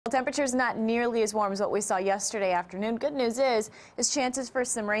Temperatures not nearly as warm as what we saw yesterday afternoon. Good news is chances for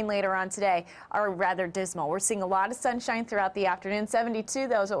some rain later on today are rather dismal. We're seeing a lot of sunshine throughout the afternoon. 72,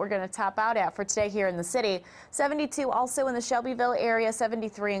 though, is what we're going to top out at for today here in the city. 72 also in the Shelbyville area,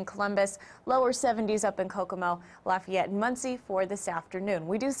 73 in Columbus, lower 70s up in Kokomo, Lafayette, and Muncie for this afternoon.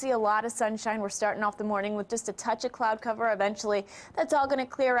 We do see a lot of sunshine. We're starting off the morning with just a touch of cloud cover. Eventually, that's all going to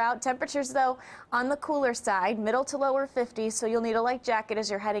clear out. Temperatures, though, on the cooler side, middle to lower 50s, so you'll need a light jacket as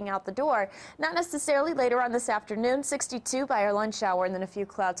you're heading out the door. Not necessarily later on this afternoon. 62 by our lunch hour, and then a few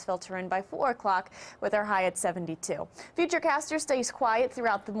clouds filter in by 4 o'clock with our high at 72. Futurecaster stays quiet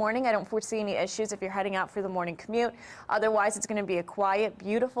throughout the morning. I don't foresee any issues if you're heading out for the morning commute. Otherwise, it's going to be a quiet,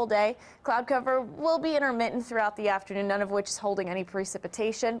 beautiful day. Cloud cover will be intermittent throughout the afternoon, none of which is holding any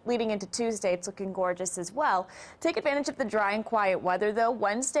precipitation. Leading into Tuesday, it's looking gorgeous as well. Take advantage of the dry and quiet weather, though.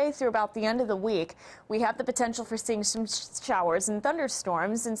 Wednesday through about the end of the week, we have the potential for seeing some showers and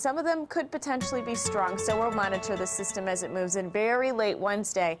thunderstorms, and some of them could potentially be strong, so we'll monitor the system as it moves in very late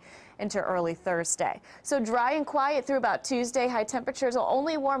Wednesday into early Thursday. So dry and quiet through about Tuesday. High temperatures are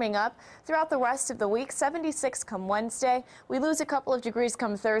only warming up throughout the rest of the week. 76 come Wednesday. We lose a couple of degrees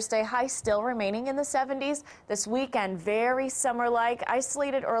come Thursday. High still remaining in the 70s. This weekend, very summer-like.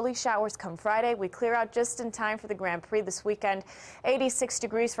 Isolated early showers come Friday. We clear out just in time for the Grand Prix this weekend. 86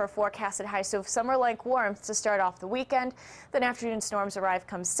 degrees for a forecasted high, so summer-like warmth to start off the weekend. Then afternoon storms arrive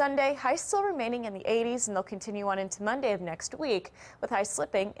come Sunday. High still remaining in the 80s, and they'll continue on into Monday of next week with high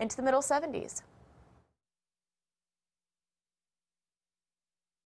slipping into the middle 70s.